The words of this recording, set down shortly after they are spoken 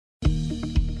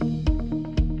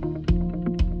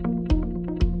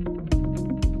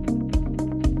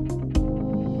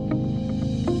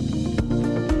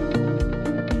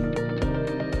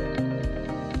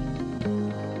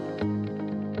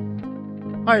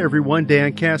Hi everyone,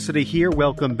 Dan Cassidy here.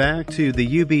 Welcome back to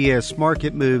the UBS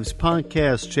Market Moves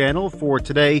podcast channel. For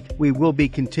today, we will be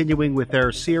continuing with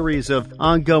our series of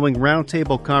ongoing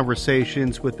roundtable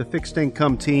conversations with the fixed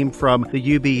income team from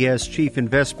the UBS Chief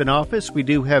Investment Office. We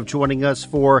do have joining us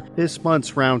for this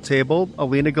month's roundtable,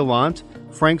 Alina Golant,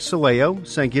 Frank Sileo,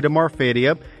 Sangeeta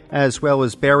Marfatia, as well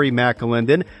as Barry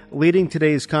McAlinden. Leading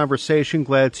today's conversation,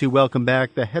 glad to welcome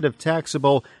back the head of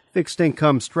Taxable Fixed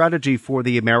Income Strategy for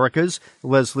the Americas,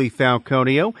 Leslie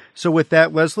Falconio. So with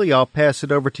that, Leslie, I'll pass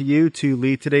it over to you to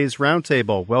lead today's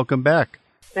roundtable. Welcome back.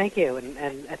 Thank you, and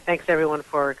thanks everyone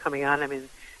for coming on. I mean,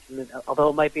 although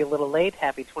it might be a little late,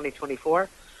 happy 2024.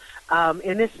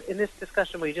 In this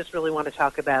discussion, we just really want to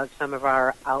talk about some of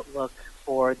our outlook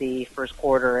for the first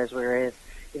quarter as we're,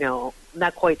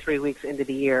 not quite 3 weeks into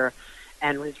the year.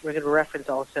 And we're going to reference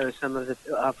also some of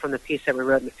the from the piece that we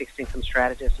wrote in the Fixed Income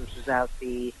Strategist, which was out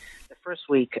the first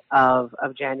week of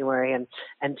January.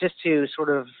 And just to sort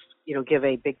of, give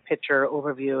a big picture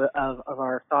overview of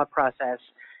our thought process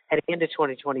heading into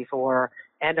 2024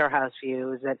 and our house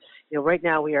view is that, right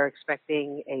now we are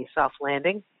expecting a soft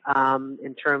landing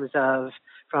in terms of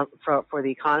for the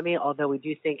economy, although we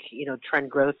do think,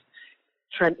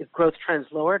 growth trends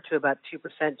lower to about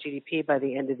 2% GDP by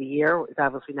the end of the year. It's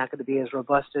obviously not going to be as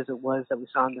robust as it was that we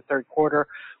saw in the third quarter.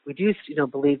 We do,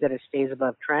 believe that it stays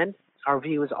above trend. Our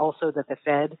view is also that the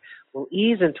Fed will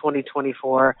ease in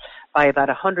 2024 by about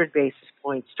 100 basis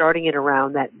points, starting at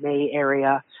around that May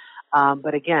area.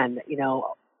 But again,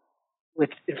 with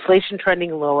inflation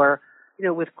trending lower,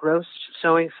 with growth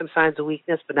showing some signs of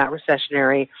weakness, but not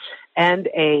recessionary, and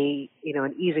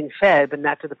an easing Fed, but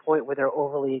not to the point where they're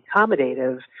overly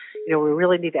accommodative, we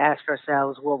really need to ask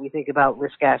ourselves what we think about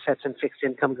risk assets and fixed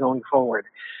income going forward.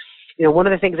 One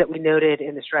of the things that we noted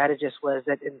in the Strategist was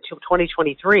that in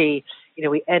 2023,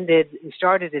 we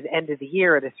started and ended the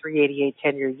year at a 3.88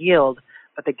 10-year yield,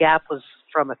 but the gap was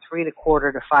from a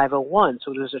 3.25 to 5.01.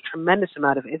 So there was a tremendous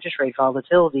amount of interest rate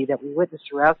volatility that we witnessed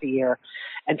throughout the year.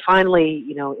 And finally,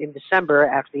 in December,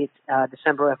 after the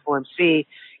December FOMC,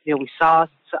 we saw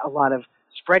a lot of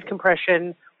spread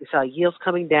compression. We saw yields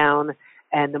coming down,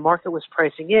 and the market was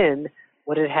pricing in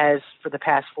what it has for the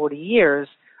past 40 years,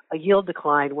 a yield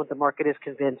decline when the market is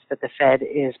convinced that the Fed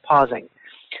is pausing.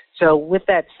 So with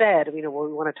that said, what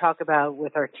we want to talk about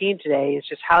with our team today is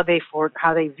just how they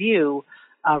view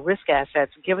risk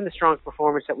assets, given the strong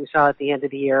performance that we saw at the end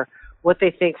of the year, what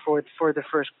they think for the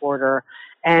first quarter,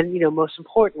 and most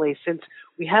importantly, since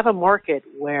we have a market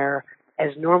where,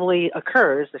 as normally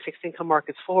occurs, the fixed income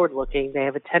market's forward-looking, they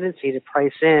have a tendency to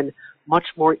price in much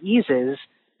more eases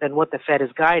than what the Fed is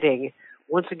guiding.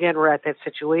 Once again, we're at that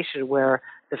situation where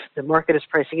the market is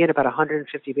pricing in about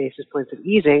 150 basis points of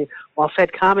easing, while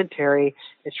Fed commentary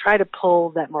is trying to pull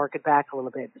that market back a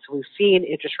little bit. So we've seen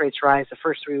interest rates rise the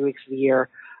first 3 weeks of the year.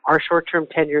 Our short-term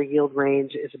 10-year yield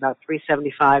range is about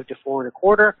 3.75 to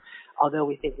 4.25. Although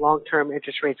we think long-term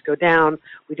interest rates go down,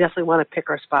 we definitely want to pick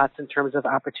our spots in terms of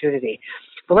opportunity.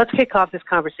 But let's kick off this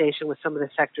conversation with some of the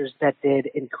sectors that did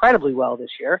incredibly well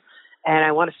this year. And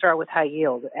I want to start with high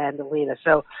yield and Alina.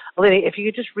 So, Alina, if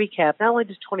you could just recap not only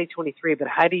just 2023, but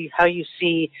how you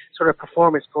see sort of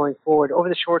performance going forward over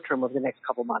the short term over the next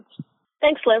couple months.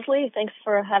 Thanks, Leslie. Thanks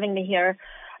for having me here.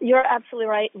 You're absolutely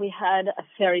right. We had a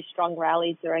very strong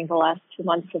rally during the last 2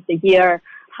 months of the year.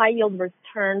 High yield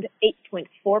returned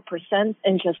 8.4%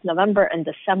 in just November and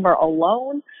December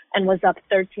alone, and was up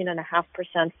 13.5%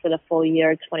 for the full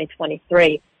year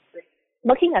 2023.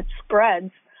 Looking at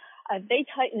spreads, they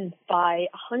tightened by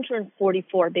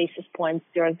 144 basis points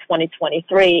during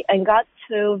 2023 and got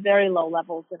to very low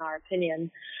levels in our opinion.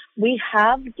 We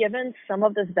have given some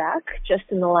of this back just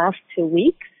in the last 2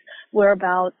 weeks. We're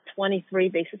about 23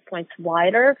 basis points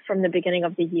wider from the beginning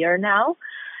of the year now.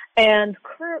 And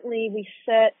currently we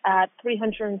sit at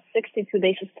 362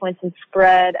 basis points in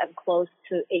spread and close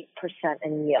to 8%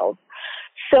 in yield.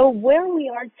 So where we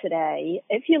are today,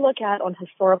 if you look at on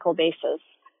historical basis,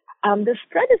 the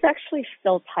spread is actually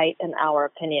still tight in our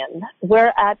opinion.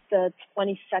 We're at the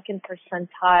 22nd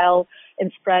percentile in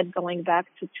spread going back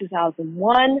to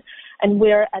 2001, and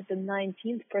we're at the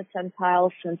 19th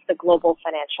percentile since the global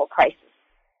financial crisis.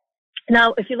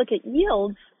 Now, if you look at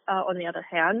yields, on the other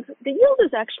hand, the yield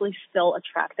is actually still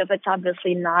attractive. It's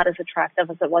obviously not as attractive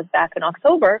as it was back in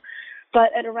October, but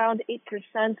at around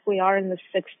 8%, we are in the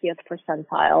 60th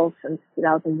percentile since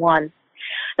 2001.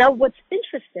 Now, what's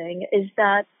interesting is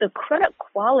that the credit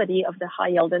quality of the high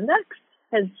yield index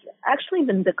has actually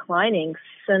been declining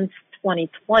since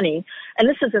 2020, and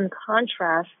this is in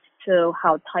contrast to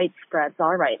how tight spreads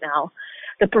are right now.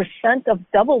 The percent of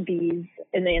double Bs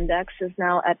in the index is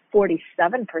now at 47%,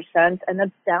 and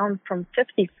that's down from 54%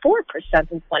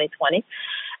 in 2020.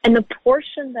 And the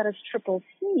portion that is triple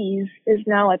Cs is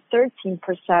now at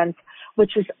 13%,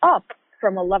 which is up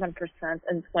from 11%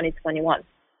 in 2021.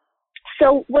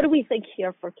 So what do we think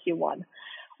here for Q1?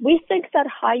 We think that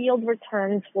high yield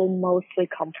returns will mostly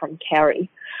come from carry.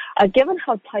 Given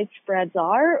how tight spreads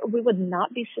are, we would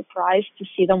not be surprised to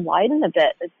see them widen a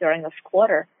bit during this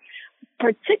quarter,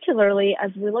 particularly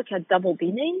as we look at double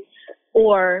B names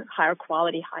or higher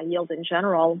quality high yield in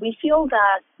general. We feel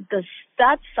that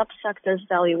that subsector's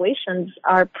valuations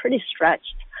are pretty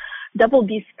stretched. Double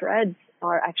B spreads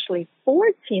are actually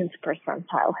 14th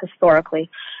percentile historically,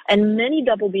 and many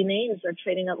double B names are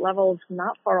trading at levels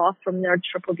not far off from their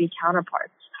triple B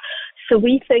counterparts. So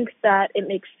we think that it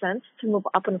makes sense to move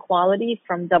up in quality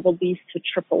from double Bs to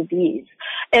triple Bs.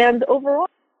 And overall,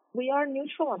 we are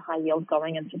neutral on high yield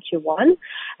going into Q1,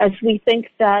 as we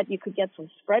think that you could get some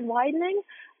spread widening,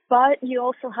 but you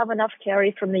also have enough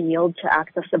carry from the yield to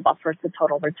act as a buffer to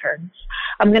total returns.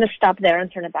 I'm going to stop there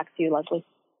and turn it back to you, Leslie.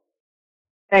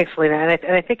 Thanks, Alina.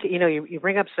 And I think, you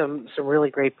bring up some really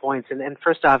great points. And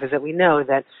first off is that we know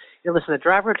that, listen, the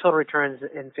driver of total returns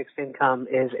in fixed income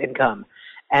is income.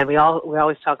 And we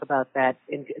always talk about that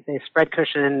the spread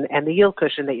cushion and the yield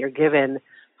cushion that you're given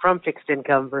from fixed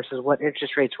income versus what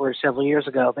interest rates were several years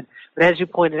ago. But as you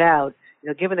pointed out,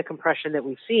 given the compression that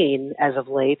we've seen as of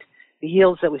late, the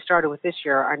yields that we started with this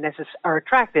year are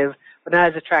attractive, but not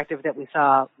as attractive that we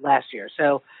saw last year.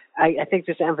 So I think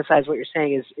just to emphasize what you're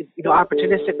saying is,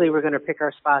 opportunistically we're going to pick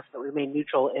our spots but remain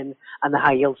neutral on the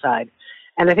high yield side.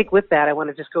 And I think with that, I want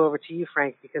to just go over to you,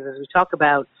 Frank, because as we talk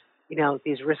about,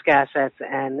 these risk assets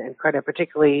and credit,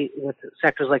 particularly with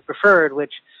sectors like preferred,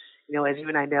 which, as you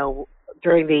and I know,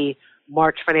 during the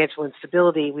March financial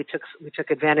instability, we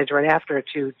took advantage right after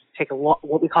to take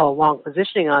what we call a long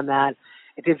positioning on that.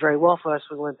 It did very well for us.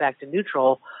 We went back to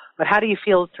neutral. But how do you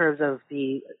feel in terms of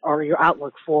your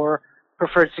outlook for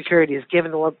preferred securities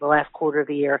given the last quarter of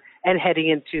the year and heading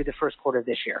into the first quarter of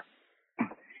this year?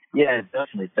 Yeah,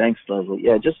 definitely. Thanks, Leslie.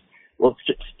 Yeah,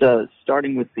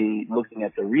 starting with looking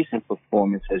at the recent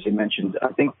performance, as you mentioned, I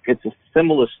think it's a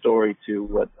similar story to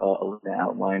what Alina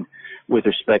outlined with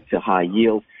respect to high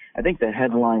yield. I think the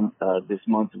headline this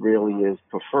month really is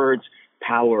preferreds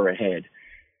power ahead.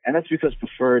 And that's because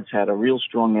preferreds had a real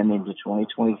strong ending to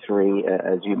 2023,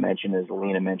 as you mentioned, as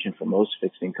Alina mentioned, for most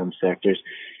fixed income sectors.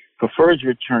 Preferreds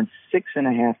returned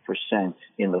 6.5%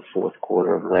 in the fourth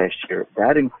quarter of last year.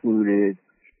 That includes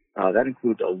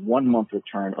a 1 month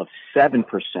return of 7%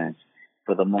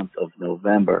 for the month of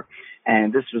November.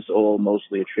 And this was all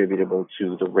mostly attributable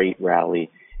to the rate rally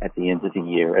at the end of the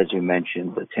year. As you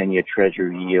mentioned, the 10-year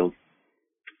Treasury yield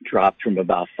dropped from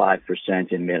about 5%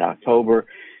 in mid-October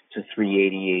to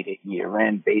 3.88 at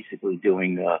year-end, basically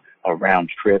doing a round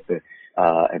trip and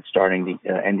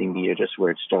ending the year just where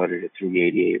it started at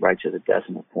 3.88, right to the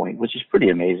decimal point, which is pretty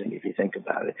amazing if you think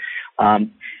about it.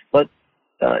 But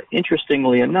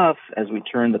interestingly enough, as we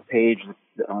turn the page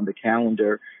on the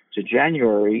calendar to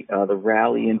January, the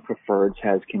rally in preferreds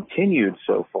has continued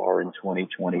so far in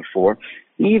 2024,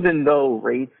 even though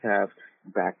rates have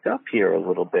backed up here a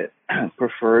little bit.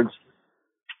 Preferreds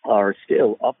are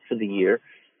still up for the year,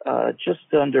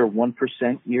 just under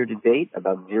 1% year to date,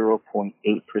 about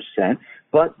 0.8%.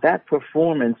 But that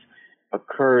performance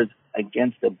occurs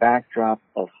against a backdrop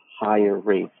of higher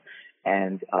rates.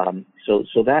 And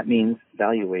so that means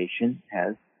valuation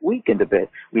has weakened a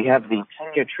bit. We have the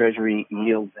 10-year Treasury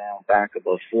yield now back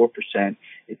above 4%.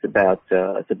 It's above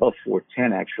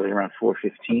 4.10 actually, around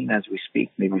 4.15 as we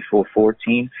speak, maybe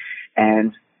 4.14.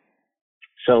 And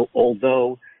so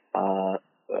although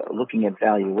looking at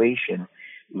valuation,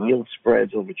 yield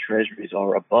spreads over Treasuries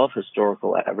are above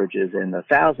historical averages in the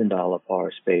 $1,000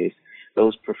 par space,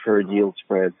 those preferred yield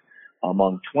spreads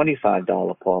among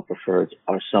 $25 par preferreds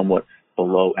are somewhat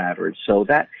below average. So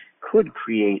that could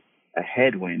create a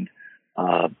headwind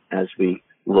as we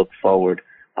look forward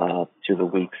to the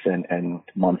weeks and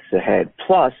months ahead.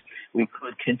 Plus, we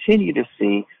could continue to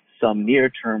see some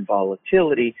near-term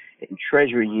volatility in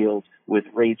Treasury yields with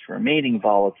rates remaining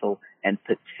volatile and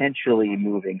potentially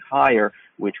moving higher,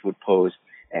 which would pose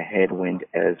a headwind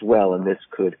as well. And this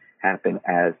could happen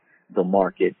as the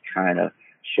market kind of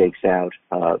shakes out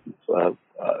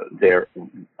their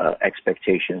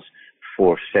expectations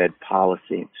for Fed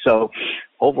policy. So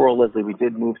overall, Leslie, we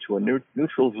did move to a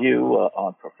neutral view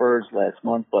on preferreds last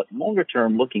month, but longer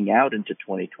term, looking out into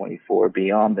 2024,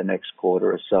 beyond the next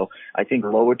quarter or so, I think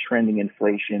lower trending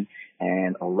inflation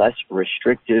and a less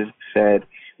restrictive Fed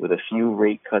with a few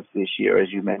rate cuts this year.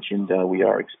 As you mentioned, we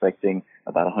are expecting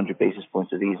about 100 basis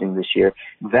points of easing this year.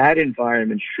 That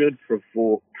environment should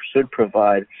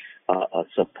provide a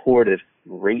supportive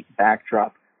rate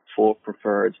backdrop for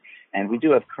preferreds. And we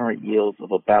do have current yields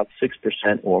of about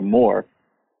 6% or more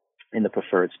in the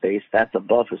preferred space. That's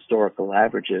above historical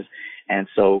averages. And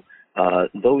so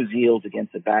those yields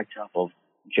against the backdrop of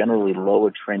generally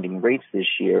lower trending rates this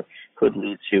year could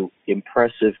lead to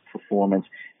impressive performance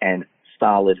and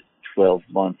solid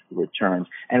 12-month returns.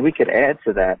 And we could add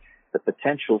to that the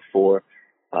potential for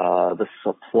the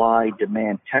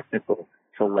supply-demand technical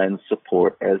to lend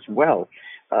support as well.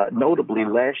 Notably,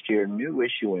 last year, new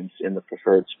issuance in the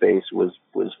preferred space was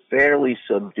fairly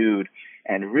subdued,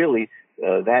 and really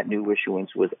that new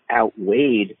issuance was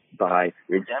outweighed by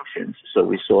redemptions. So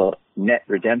we saw net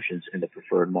redemptions in the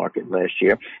preferred market last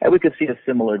year, and we could see a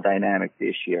similar dynamic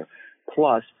this year.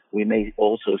 Plus, we may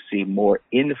also see more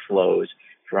inflows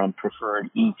from preferred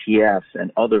ETFs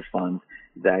and other funds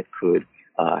that could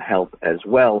help as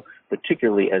well,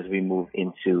 particularly as we move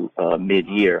into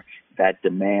mid-year. That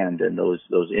demand and those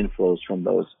inflows from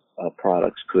those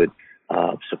products could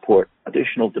support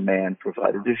additional demand,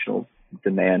 provide additional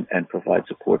demand, and provide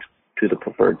support to the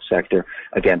preferred sector,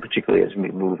 again, particularly as we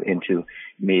move into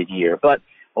mid-year. But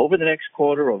over the next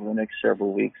quarter, over the next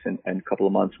several weeks and a couple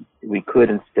of months, we could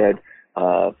instead,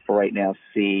 for right now,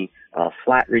 see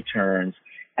flat returns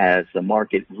as the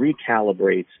market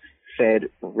recalibrates Fed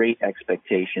rate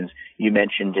expectations. You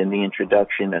mentioned in the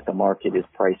introduction that the market is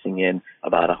pricing in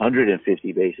about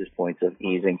 150 basis points of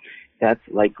easing. That's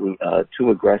likely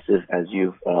too aggressive, as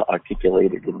you've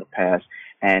articulated in the past.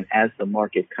 And as the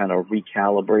market kind of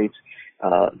recalibrates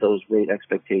those rate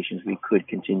expectations, we could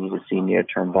continue to see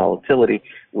near-term volatility,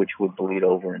 which would bleed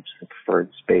over into the preferred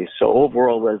space. So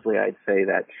overall, Leslie, I'd say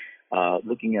that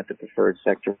looking at the preferred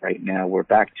sector right now, we're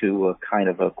back to a kind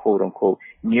of a quote-unquote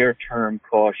near-term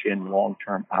caution,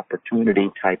 long-term opportunity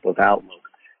type of outlook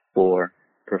for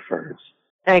preferreds.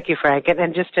 Thank you, Frank.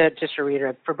 And just to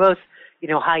reiterate, for both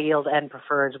high yield and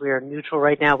preferreds, we are neutral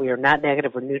right now. We are not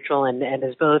negative, we're neutral. And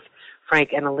as both Frank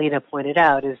and Alina pointed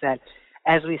out, is that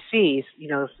as we see,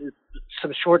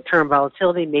 some short-term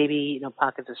volatility, maybe,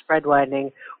 pockets of spread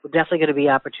widening, we're definitely going to be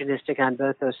opportunistic on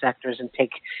both those sectors and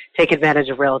take advantage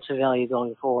of relative value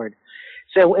going forward.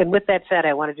 So, and with that said,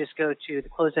 I want to just go to the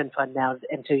closed-end fund now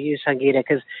and to you, Sangeeta,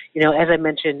 because, as I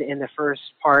mentioned in the first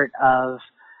part of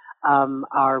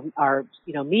our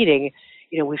meeting,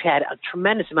 we've had a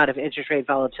tremendous amount of interest rate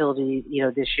volatility,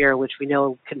 this year, which we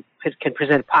know can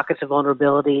present pockets of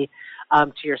vulnerability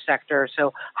to your sector.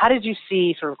 So how did you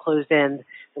see sort of closed-end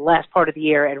the last part of the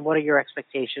year, and what are your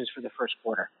expectations for the first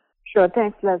quarter? Sure.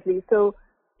 Thanks, Leslie. So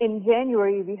in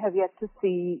January, we have yet to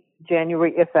see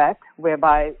January effect,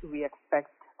 whereby we expect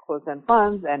closed-end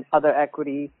funds and other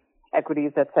equities,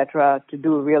 et cetera, to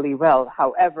do really well.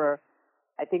 However,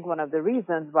 I think one of the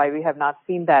reasons why we have not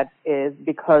seen that is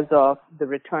because of the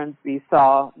returns we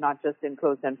saw, not just in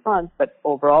closed-end funds, but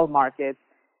overall markets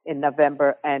in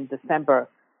November and December.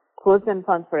 Closed-end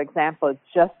funds, for example,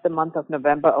 just the month of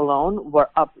November alone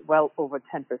were up well over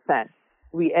 10%.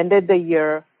 We ended the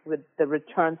year with the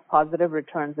returns, positive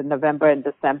returns in November and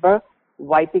December,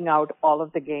 wiping out all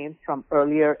of the gains from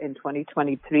earlier in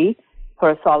 2023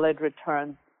 for solid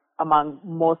returns among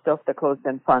most of the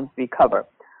closed-end funds we cover.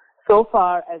 So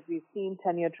far, as we've seen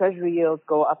 10-year Treasury yields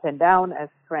go up and down, as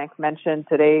Frank mentioned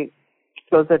today,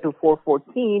 closer to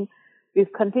 414,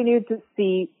 we've continued to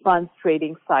see funds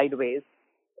trading sideways.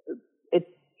 It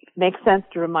makes sense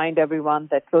to remind everyone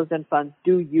that closed-end funds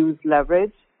do use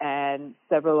leverage, and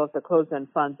several of the closed-end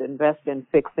funds invest in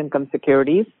fixed income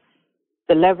securities.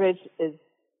 The leverage is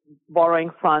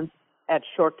borrowing funds at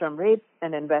short-term rates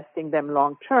and investing them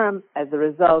long-term. As a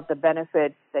result, the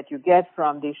benefit that you get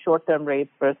from these short-term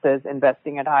rates versus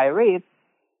investing at higher rates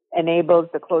enables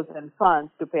the closed-end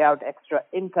funds to pay out extra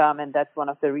income, and that's one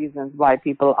of the reasons why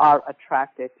people are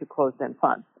attracted to closed-end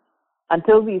funds.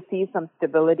 Until we see some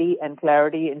stability and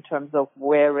clarity in terms of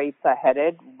where rates are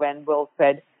headed, when will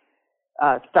Fed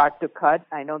start to cut?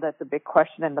 I know that's a big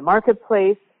question in the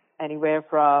marketplace, anywhere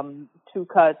from 2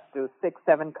 cuts to 6,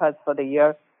 7 cuts for the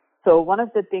year. So one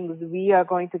of the things we are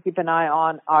going to keep an eye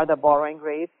on are the borrowing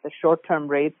rates, the short-term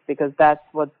rates, because that's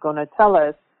what's going to tell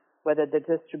us whether the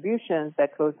distributions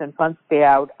that closed-end funds pay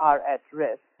out are at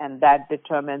risk, and that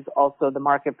determines also the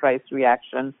market price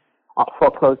reaction for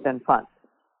closed-end funds.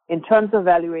 In terms of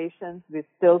valuations, we've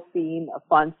still seen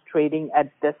funds trading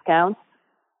at discounts.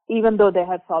 Even though they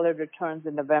had solid returns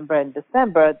in November and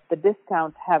December, the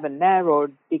discounts haven't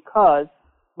narrowed because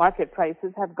market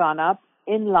prices have gone up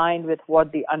in line with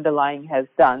what the underlying has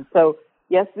done. So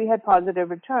yes, we had positive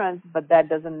returns, but that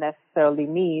doesn't necessarily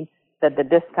mean that the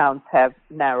discounts have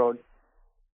narrowed.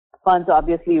 Funds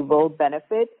obviously will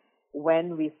benefit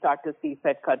when we start to see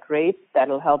Fed cut rates.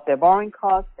 That'll help their borrowing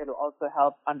costs. It'll also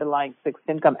help underlying fixed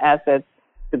income assets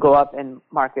to go up in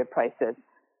market prices.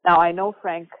 Now, I know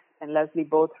Frank and Leslie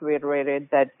both reiterated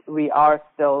that we are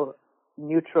still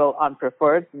neutral on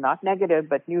preferred, not negative,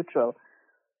 but neutral.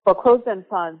 For closed-end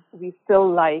funds, we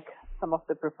still like some of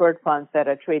the preferred funds that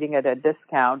are trading at a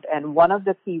discount. And one of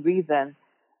the key reasons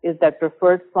is that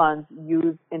preferred funds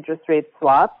use interest rate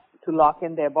swaps to lock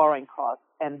in their borrowing costs.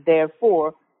 And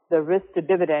therefore, the risk to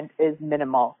dividend is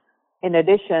minimal. In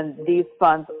addition, these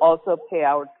funds also pay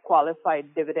out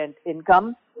qualified dividend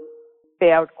income,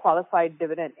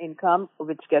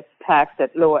 which gets taxed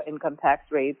at lower income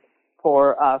tax rates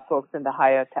for folks in the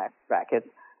higher tax brackets.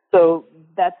 So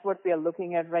that's what we are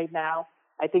looking at right now.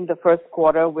 I think the first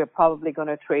quarter, we're probably going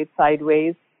to trade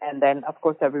sideways. And then, of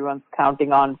course, everyone's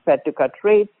counting on Fed to cut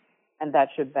rates, and that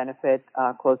should benefit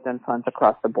closed-end funds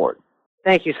across the board.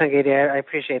 Thank you, Sangeeta. I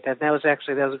appreciate that. That was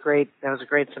a great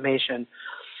summation.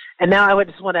 And now I would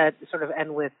just want to sort of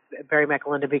end with Barry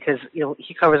McAlinden because,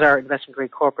 he covers our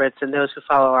investment-grade corporates, and those who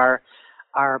follow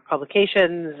our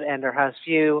publications and our house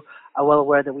view are well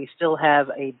aware that we still have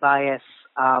a bias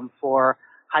for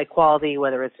high quality,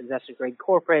 whether it's investment-grade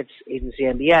corporates, agency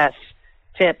MBS,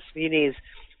 TIPS, munis.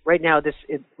 Right now,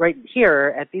 right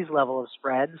here at these level of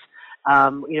spreads,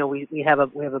 we have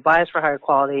a bias for higher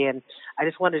quality, and I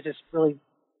just want to just really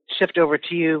shift over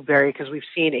to you, Barry, because we've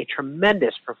seen a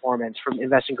tremendous performance from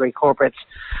investment-grade corporates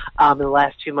in the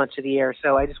last 2 months of the year.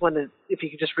 So I just wanted, if you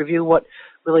could just review what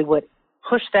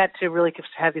pushed that to really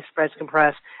have these spreads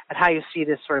compress, and how you see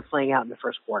this sort of playing out in the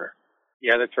first quarter.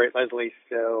 Yeah, that's right, Leslie.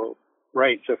 So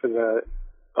for the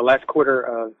last quarter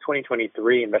of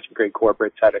 2023, investment-grade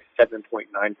corporates had a 7.9%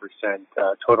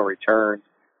 total return.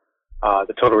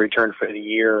 The total return for the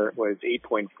year was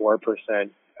 8.4%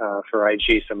 for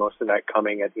IG, so most of that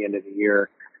coming at the end of the year.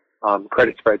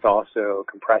 Credit spreads also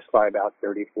compressed by about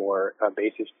 34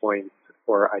 basis points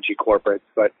for IG corporates.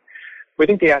 But we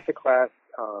think the asset class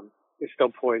is still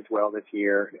poised well this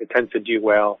year. It tends to do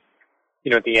well,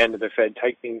 at the end of the Fed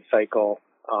tightening cycle,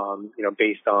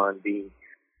 based on the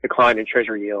decline in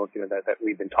Treasury yields, that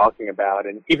we've been talking about.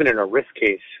 And even in a risk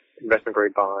case,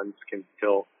 investment-grade bonds can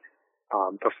still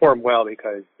perform well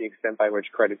because the extent by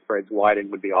which credit spreads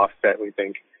widen would be offset, we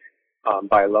think,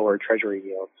 by lower Treasury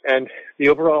yields. And the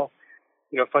overall,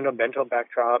 fundamental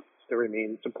backdrop still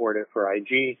remains supportive for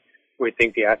IG. We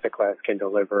think the asset class can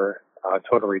deliver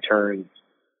total returns,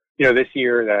 this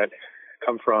year that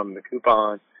come from the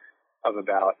coupon of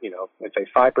about, let's say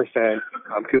 5%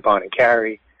 coupon and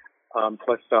carry,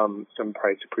 plus some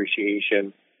price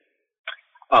appreciation.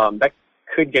 That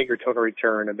could get your total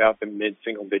return about the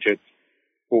mid-single digits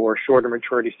for shorter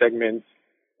maturity segments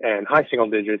and high single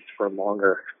digits for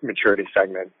longer maturity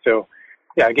segments. So,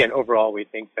 yeah, again, overall, we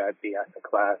think that the asset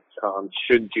class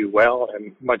should do well,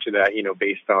 and much of that,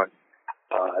 based on,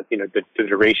 the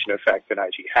duration effect that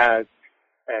IG has.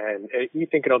 And we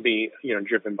think it'll be,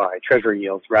 driven by Treasury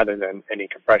yields rather than any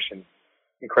compression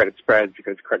in credit spreads,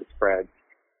 because credit spreads,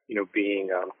 being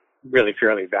really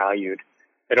fairly valued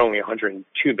at only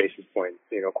 102 basis points,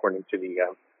 according to the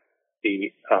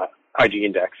IG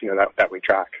index, that we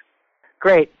track.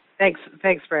 Great. Thanks,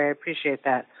 Barry. I appreciate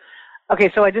that.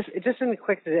 Okay, so I just in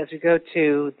quick, as we go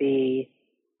to the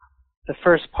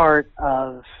first part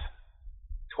of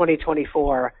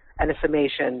 2024 and a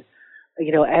summation,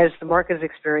 as the market has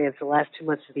experienced the last 2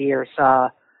 months of the year, saw,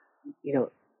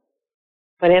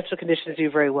 financial conditions do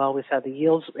very well. We saw the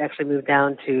yields actually move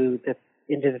down into the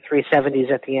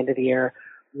 370s at the end of the year,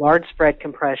 large spread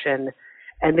compression,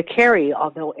 and the carry,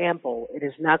 although ample, it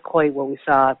is not quite what we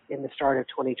saw in the start of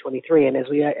 2023. And as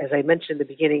I mentioned at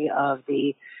the beginning of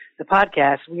the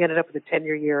podcast, we ended up with a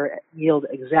 10-year yield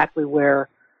exactly where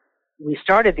we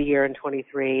started the year in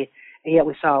 23, and yet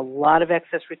we saw a lot of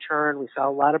excess return. We saw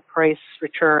a lot of price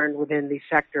return within these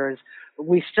sectors. But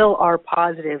we still are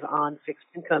positive on fixed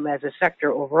income as a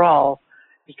sector overall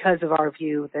because of our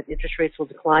view that interest rates will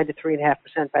decline to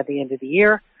 3.5% by the end of the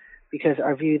year, because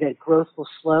our view that growth will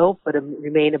slow but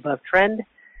remain above trend,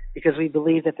 because we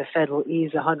believe that the Fed will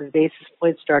ease 100 basis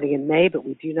points starting in May, but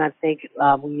we do not think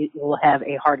we will have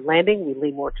a hard landing. We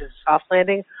lean more to a soft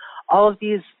landing. All of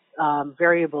these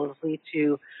variables lead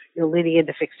to leaning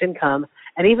into fixed income.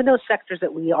 And even those sectors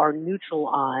that we are neutral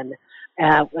on,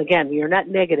 again, we are not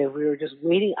negative. We are just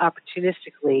waiting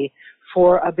opportunistically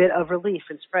for a bit of relief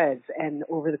in spreads. And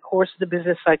over the course of the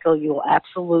business cycle, you will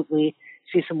absolutely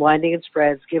see some widening in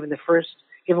spreads given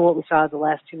what we saw the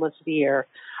last 2 months of the year.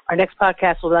 Our next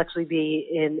podcast will actually be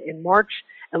in March,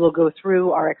 and we'll go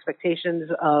through our expectations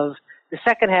of the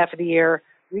second half of the year,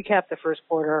 recap the first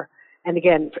quarter, and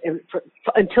again,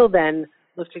 until then,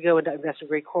 look to go into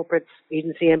investment-grade corporates,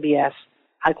 agency MBS,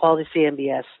 high-quality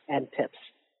CMBS, and TIPS.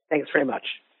 Thanks very much.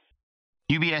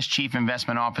 UBS Chief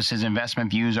Investment Office's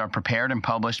investment views are prepared and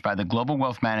published by the global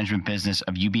wealth management business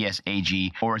of UBS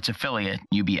AG or its affiliate,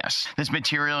 UBS. This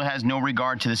material has no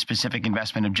regard to the specific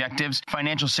investment objectives,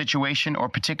 financial situation, or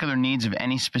particular needs of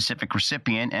any specific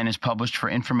recipient and is published for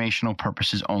informational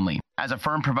purposes only. As a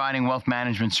firm providing wealth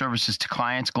management services to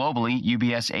clients globally,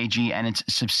 UBS AG and its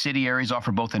subsidiaries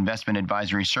offer both investment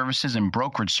advisory services and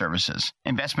brokerage services.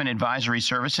 Investment advisory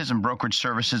services and brokerage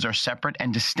services are separate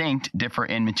and distinct, differ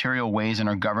in material ways, and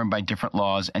are governed by different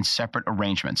laws and separate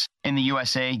arrangements. In the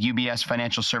USA, UBS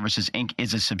Financial Services, Inc.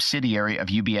 is a subsidiary of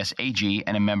UBS AG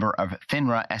and a member of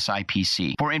FINRA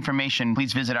SIPC. For information,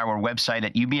 please visit our website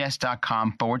at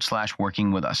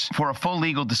ubs.com/working with us. For a full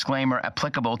legal disclaimer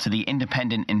applicable to the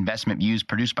independent investment views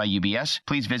produced by UBS,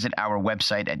 please visit our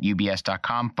website at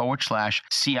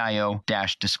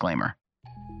ubs.com/CIO-disclaimer.